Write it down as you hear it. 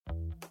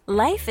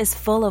Life is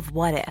full of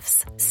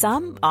what-ifs.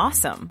 Some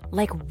awesome,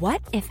 like what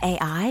if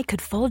AI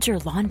could fold your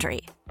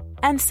laundry?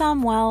 And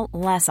some, well,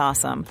 less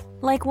awesome,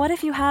 like what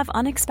if you have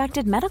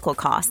unexpected medical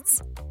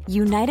costs?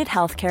 United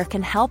Healthcare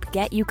can help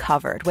get you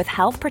covered with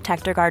Health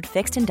Protector Guard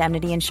fixed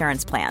indemnity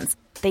insurance plans.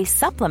 They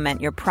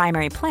supplement your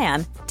primary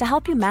plan to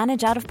help you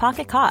manage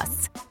out-of-pocket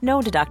costs.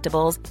 No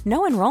deductibles,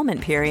 no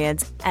enrollment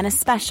periods, and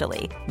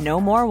especially no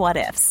more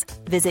what-ifs.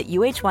 Visit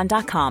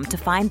uh1.com to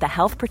find the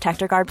Health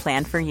Protector Guard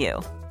plan for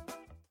you.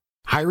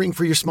 Hiring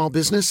for your small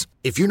business?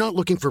 If you're not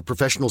looking for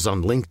professionals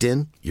on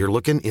LinkedIn, you're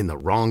looking in the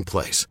wrong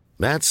place.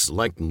 That's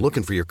like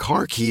looking for your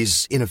car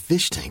keys in a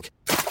fish tank.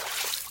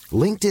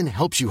 LinkedIn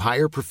helps you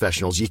hire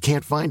professionals you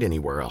can't find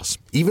anywhere else,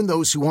 even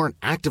those who aren't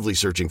actively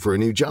searching for a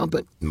new job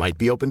but might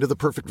be open to the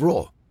perfect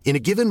role. In a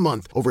given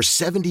month, over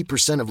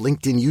 70% of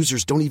LinkedIn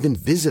users don't even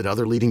visit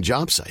other leading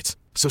job sites.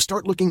 So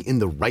start looking in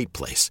the right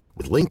place.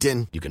 With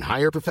LinkedIn, you can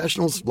hire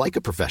professionals like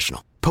a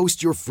professional.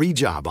 Post your free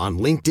job on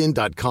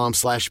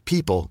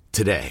linkedin.com/people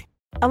today.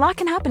 A lot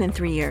can happen in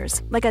 3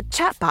 years, like a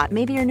chatbot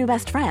may be your new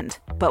best friend.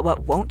 But what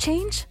won't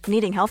change?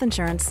 Needing health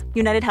insurance.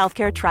 United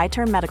Healthcare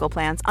Tri-Term Medical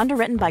Plans,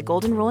 underwritten by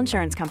Golden Rule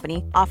Insurance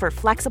Company, offer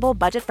flexible,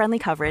 budget-friendly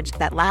coverage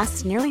that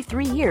lasts nearly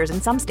 3 years in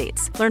some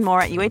states. Learn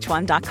more at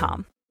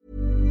uh1.com.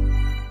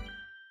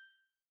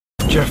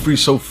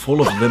 Jeffrey's so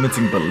full of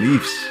limiting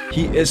beliefs.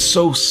 He is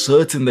so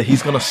certain that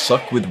he's gonna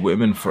suck with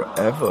women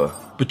forever.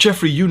 But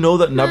Jeffrey, you know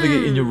that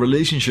navigating your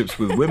relationships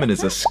with women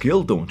is a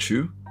skill, don't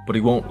you? But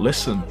he won't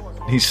listen.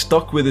 He's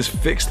stuck with his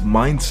fixed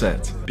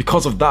mindset.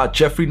 Because of that,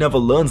 Jeffrey never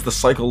learns the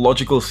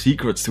psychological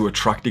secrets to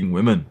attracting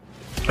women.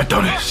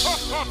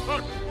 Adonis.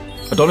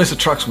 Adonis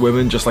attracts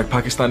women just like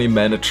Pakistani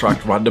men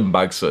attract random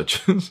bag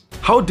searchers.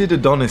 How did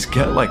Adonis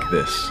get like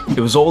this? It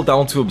was all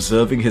down to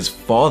observing his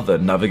father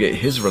navigate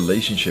his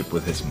relationship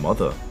with his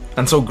mother.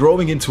 And so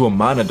growing into a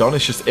man,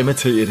 Adonis just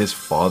imitated his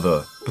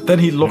father. But then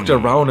he looked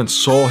around and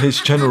saw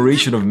his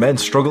generation of men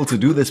struggle to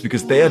do this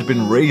because they had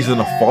been raised in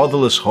a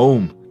fatherless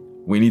home.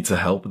 We need to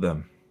help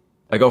them.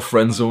 I got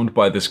friend-zoned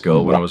by this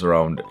girl when I was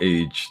around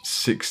age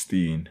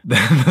 16.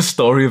 The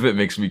story of it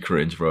makes me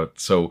cringe, bro.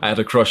 So I had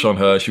a crush on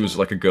her. She was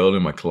like a girl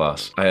in my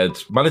class. I had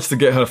managed to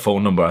get her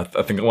phone number.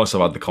 I think I must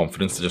have had the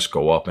confidence to just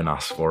go up and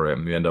ask for it.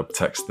 And we end up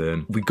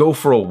texting. We go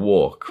for a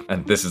walk.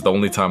 And this is the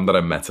only time that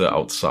I met her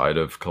outside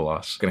of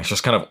class. And it's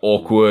just kind of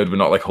awkward. We're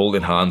not like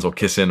holding hands or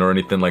kissing or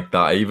anything like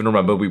that. I even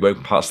remember we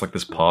went past like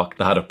this park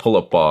that had a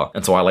pull-up bar.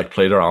 And so I like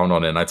played around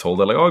on it. And I told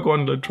her like, oh, go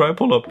on, try a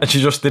pull-up. And she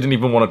just didn't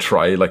even want to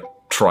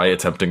try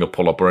attempting a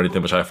pull-up or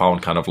anything, which I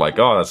found kind of like,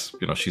 oh, that's,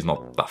 she's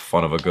not that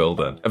fun of a girl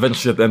then.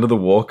 Eventually, at the end of the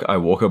walk, I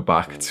walk her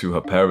back to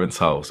her parents'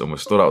 house and we're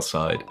stood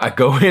outside. I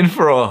go in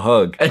for a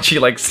hug and she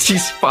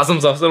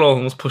spasms after and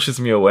almost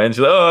pushes me away and she's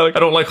like, oh, I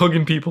don't like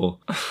hugging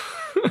people.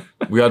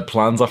 We had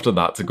plans after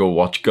that to go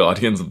watch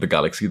Guardians of the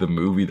Galaxy, the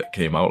movie that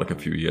came out like a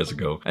few years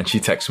ago. And she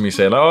texted me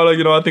saying, oh,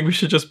 I think we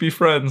should just be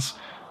friends.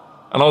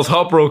 And I was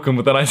heartbroken,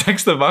 but then I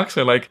texted back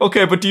saying like,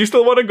 okay, but do you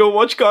still want to go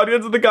watch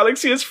Guardians of the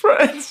Galaxy as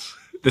friends?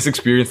 This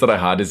experience that I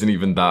had isn't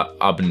even that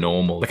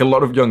abnormal. Like a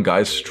lot of young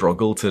guys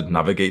struggle to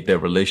navigate their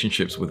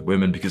relationships with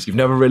women because you've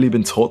never really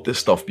been taught this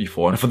stuff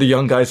before. And for the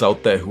young guys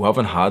out there who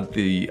haven't had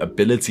the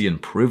ability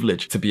and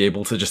privilege to be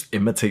able to just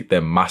imitate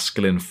their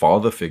masculine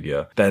father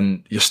figure,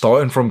 then you're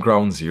starting from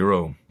ground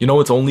zero.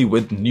 It's only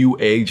with new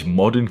age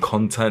modern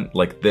content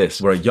like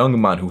this where a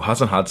young man who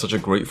hasn't had such a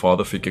great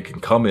father figure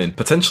can come in,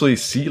 potentially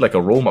see like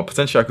a role model,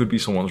 potentially I could be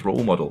someone's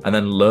role model, and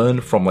then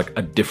learn from like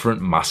a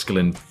different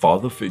masculine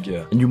father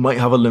figure. And you might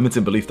have a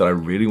limited belief that I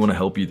really want to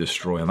help you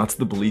destroy, and that's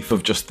the belief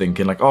of just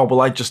thinking like, oh,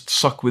 well, I just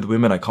suck with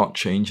women, I can't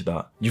change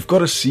that. You've got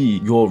to see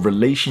your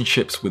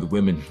relationships with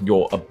women,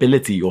 your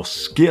ability, your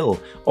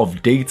skill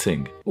of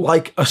dating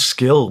like a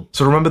skill.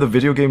 So remember the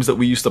video games that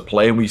we used to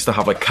play, and we used to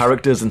have like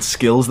characters and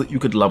skills that you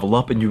could level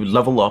up, and you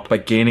level up by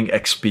gaining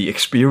XP,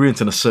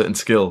 experience in a certain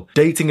skill.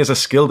 Dating is a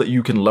skill that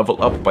you can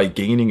level up by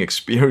gaining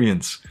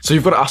experience. So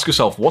you've got to ask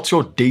yourself, what's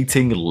your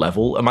dating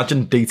level?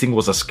 Imagine dating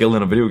was a skill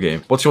in a video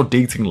game. What's your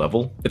dating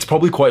level? It's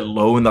probably quite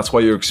low, and that's why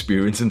you're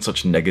experiencing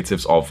such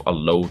negatives of a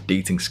low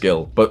dating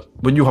skill. But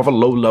when you have a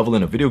low level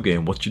in a video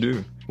game, what you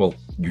do? Well,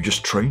 you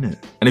just train it.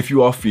 And if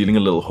you are feeling a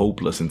little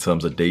hopeless in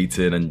terms of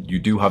dating, and you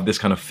do have this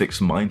kind of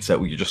fixed mindset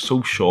where you're just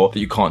so sure that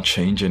you can't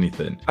change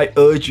anything, I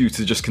urge you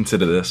to just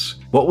consider this.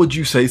 What would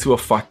you say to a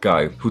fat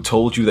guy who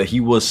told you that he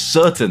was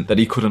certain that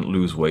he couldn't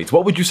lose weight?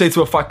 What would you say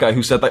to a fat guy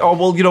who said like, oh,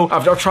 well,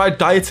 I've tried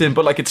dieting,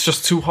 but like it's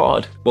just too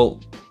hard?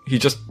 Well, he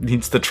just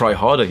needs to try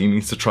harder. He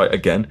needs to try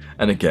again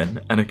and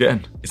again and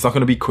again. It's not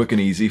going to be quick and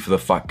easy for the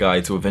fat guy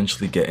to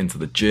eventually get into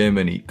the gym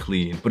and eat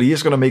clean, but he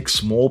is going to make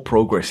small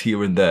progress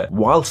here and there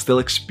while still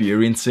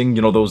experiencing,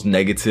 those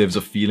negatives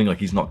of feeling like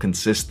he's not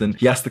consistent.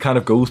 He has to kind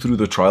of go through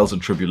the trials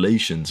and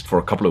tribulations for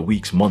a couple of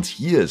weeks, months,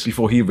 years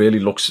before he really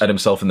looks at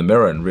himself in the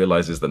mirror and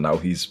realizes that now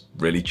he's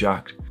really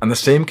jacked. And the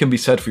same can be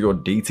said for your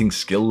dating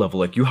skill level.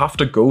 Like you have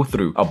to go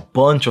through a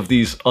bunch of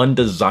these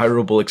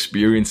undesirable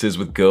experiences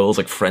with girls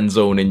like friend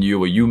zoning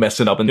you, or you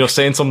messing up and you're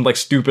saying something like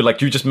stupid,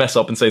 like you just mess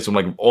up and say some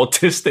like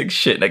autistic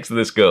shit next to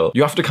this girl.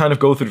 You have to kind of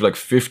go through like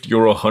 50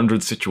 or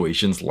 100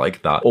 situations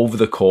like that over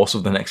the course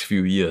of the next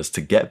few years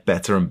to get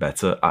better and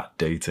better at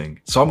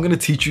dating. So I'm going to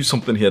teach you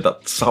something here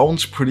that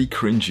sounds pretty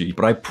cringy,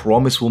 but I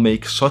promise will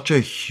make such a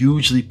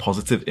hugely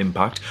positive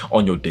impact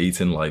on your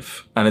dating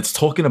life. And it's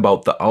talking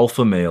about the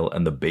alpha male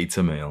and the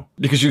beta male.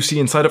 Because you see,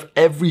 inside of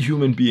every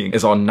human being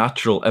is our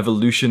natural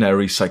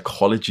evolutionary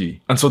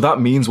psychology. And so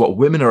that means what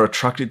women are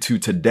attracted to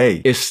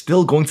today is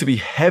still going to be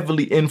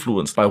heavily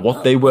influenced by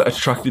what they were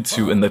attracted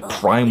to in the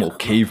primal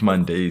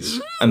caveman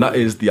days. And that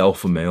is the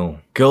alpha male.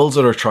 Girls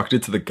are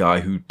attracted to the guy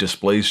who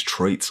displays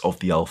traits of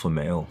the alpha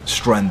male.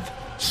 Strength,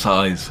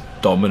 size,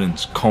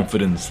 dominance,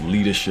 confidence,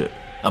 leadership.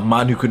 A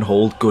man who can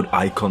hold good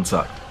eye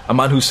contact. A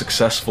man who's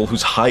successful,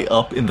 who's high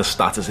up in the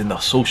status, in the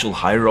social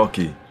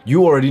hierarchy.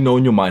 You already know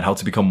in your mind how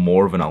to become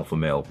more of an alpha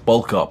male.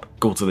 Bulk up,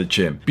 go to the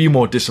gym, be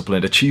more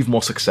disciplined, achieve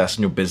more success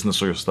in your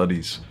business or your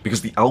studies.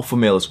 Because the alpha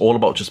male is all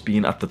about just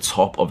being at the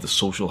top of the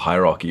social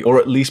hierarchy, or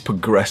at least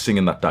progressing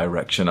in that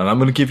direction. And I'm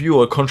going to give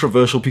you a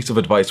controversial piece of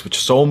advice, which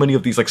so many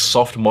of these like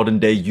soft modern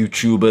day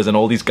YouTubers and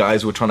all these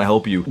guys who are trying to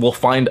help you will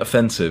find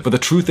offensive. But the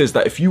truth is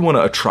that if you want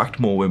to attract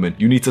more women,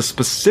 you need to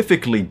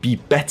specifically be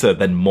better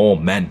than more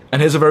men.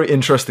 And here's a very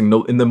interesting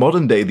note. In the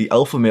modern day, the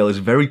alpha male is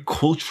very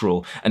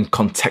cultural and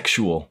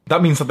contextual.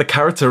 That means that the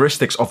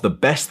characteristics of the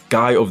best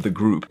guy of the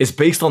group is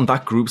based on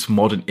that group's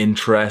modern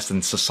interest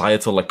and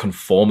societal like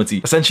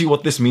conformity. Essentially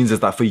what this means is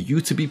that for you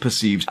to be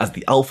perceived as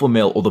the alpha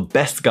male or the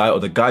best guy or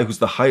the guy who's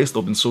the highest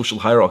up in social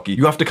hierarchy,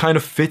 you have to kind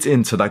of fit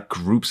into that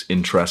group's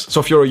interests. So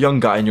if you're a young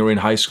guy and you're in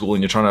high school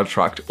and you're trying to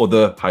attract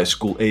other high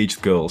school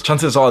aged girls,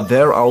 chances are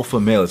their alpha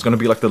male is going to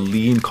be like the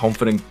lean,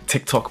 confident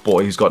TikTok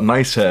boy who's got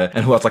nice hair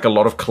and who has like a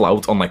lot of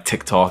clout on like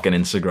TikTok and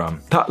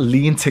Instagram. That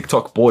lean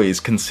TikTok boy is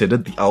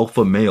considered the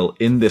alpha male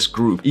in this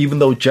group, even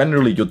though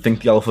generally you'd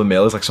think the alpha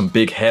male is like some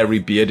big hairy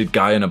bearded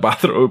guy in a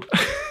bathrobe.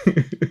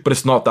 But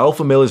it's not. The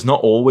alpha male is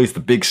not always the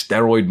big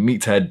steroid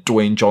meathead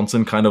Dwayne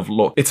Johnson kind of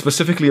look. It's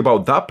specifically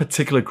about that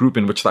particular group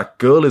in which that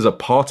girl is a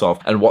part of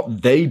and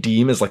what they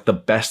deem as like the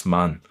best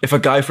man. If a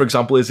guy, for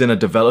example, is in a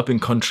developing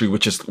country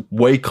which is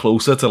way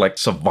closer to like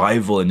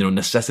survival and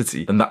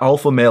necessity, then the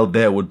alpha male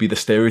there would be the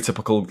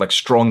stereotypical like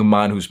strong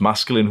man who's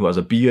masculine, who has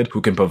a beard,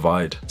 who can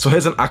provide. So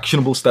here's an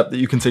actionable step that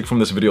you can take from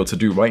this video to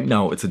do right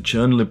now. It's a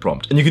journaling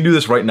prompt. And you can do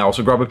this right now.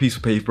 So grab a piece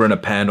of paper and a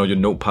pen or your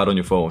notepad on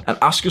your phone and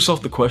ask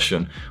yourself the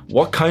question,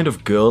 what kind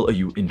of girl are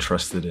you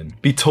interested in?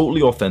 Be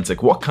totally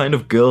authentic. What kind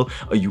of girl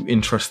are you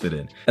interested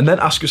in? And then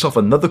ask yourself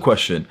another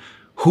question.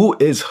 Who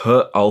is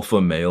her alpha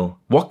male?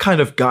 What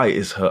kind of guy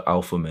is her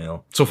alpha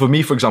male? So for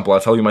me, for example, I'll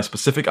tell you my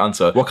specific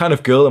answer. What kind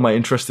of girl am I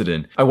interested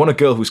in? I want a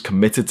girl who's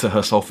committed to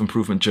her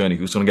self-improvement journey,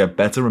 who's going to get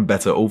better and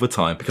better over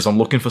time because I'm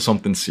looking for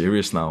something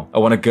serious now. I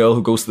want a girl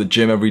who goes to the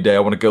gym every day. I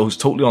want a girl who's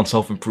totally on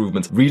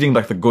self-improvement, reading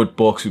like the good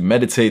books, who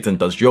meditates and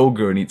does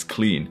yoga and eats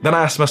clean. Then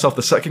I ask myself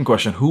the second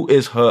question, who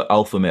is her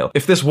alpha male?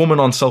 If this woman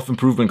on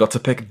self-improvement got to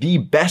pick the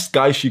best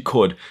guy she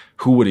could,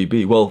 who would he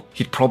be? Well,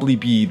 he'd probably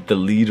be the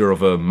leader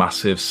of a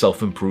massive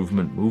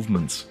self-improvement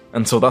movement.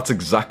 And so that's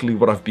exactly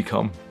what I've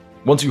become.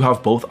 Once you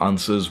have both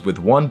answers, with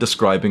one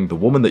describing the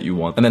woman that you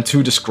want, and then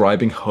two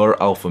describing her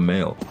alpha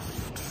male,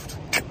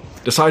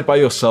 decide by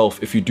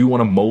yourself if you do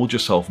want to mold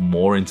yourself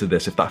more into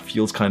this, if that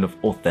feels kind of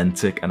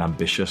authentic and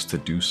ambitious to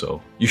do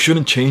so. You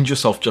shouldn't change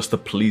yourself just to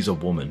please a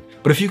woman.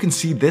 But if you can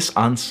see this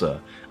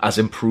answer as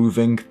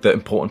improving the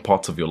important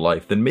parts of your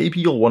life, then maybe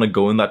you'll want to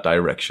go in that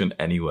direction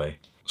anyway.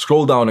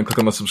 Scroll down and click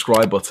on the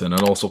subscribe button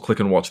and also click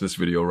and watch this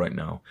video right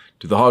now.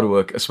 Do the hard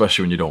work,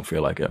 especially when you don't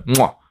feel like it.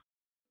 Mwah!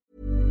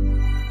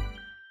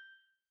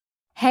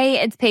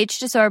 Hey, it's Paige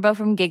DeSorbo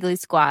from Giggly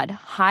Squad.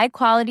 High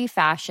quality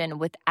fashion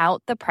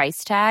without the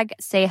price tag.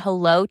 Say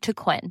hello to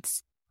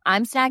Quince.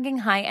 I'm snagging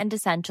high-end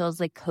essentials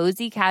like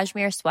cozy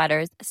cashmere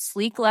sweaters,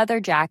 sleek leather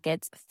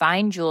jackets,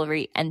 fine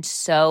jewelry, and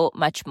so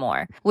much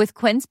more. With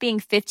Quince being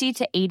 50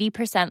 to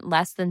 80%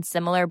 less than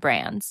similar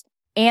brands.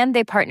 And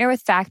they partner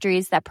with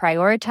factories that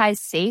prioritize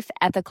safe,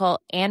 ethical,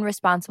 and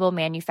responsible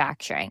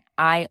manufacturing.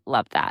 I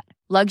love that.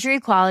 Luxury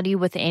quality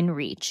within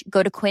reach.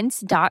 Go to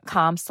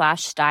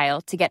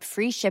quince.com/style to get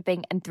free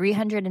shipping and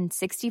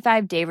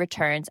 365-day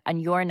returns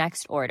on your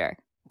next order.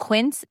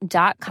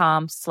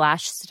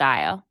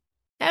 Quince.com/style.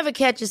 Ever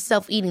catch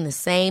yourself eating the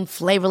same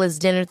flavorless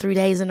dinner 3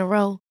 days in a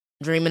row?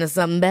 Dreaming of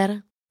something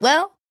better?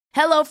 Well,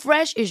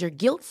 HelloFresh is your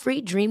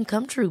guilt-free dream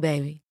come true,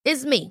 baby.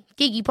 It's me,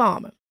 Keke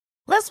Palmer.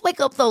 Let's wake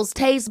up those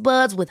taste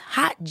buds with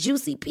hot,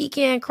 juicy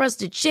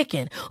pecan-crusted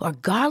chicken or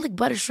garlic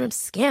butter shrimp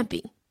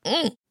scampi.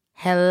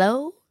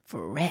 Hello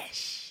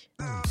Fresh.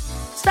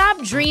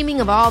 Stop dreaming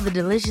of all the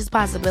delicious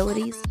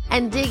possibilities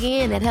and dig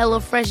in at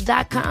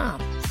HelloFresh.com.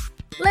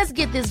 Let's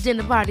get this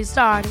dinner party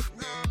started.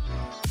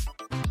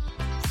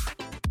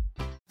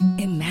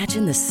 Imagine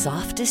imagine the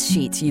softest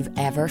sheets you've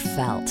ever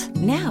felt.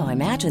 Now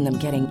imagine them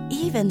getting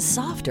even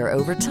softer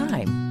over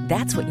time.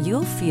 That's what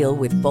you'll feel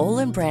with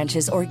Boll &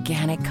 Branch's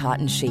organic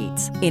cotton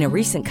sheets. In a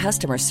recent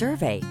customer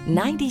survey,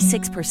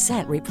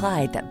 96%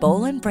 replied that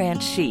Boll &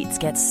 Branch sheets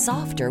get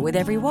softer with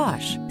every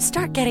wash.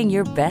 Start getting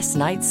your best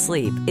night's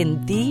sleep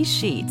in these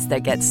sheets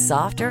that get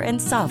softer and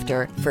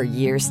softer for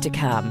years to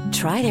come.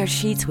 Try their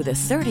sheets with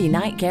a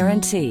 30-night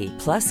guarantee.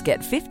 Plus, get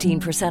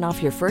 15%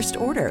 off your first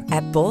order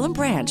at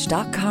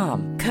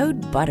bollandbranch.com.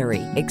 Code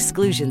BUTTERY.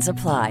 Exclusions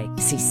apply.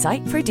 See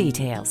site for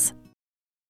details.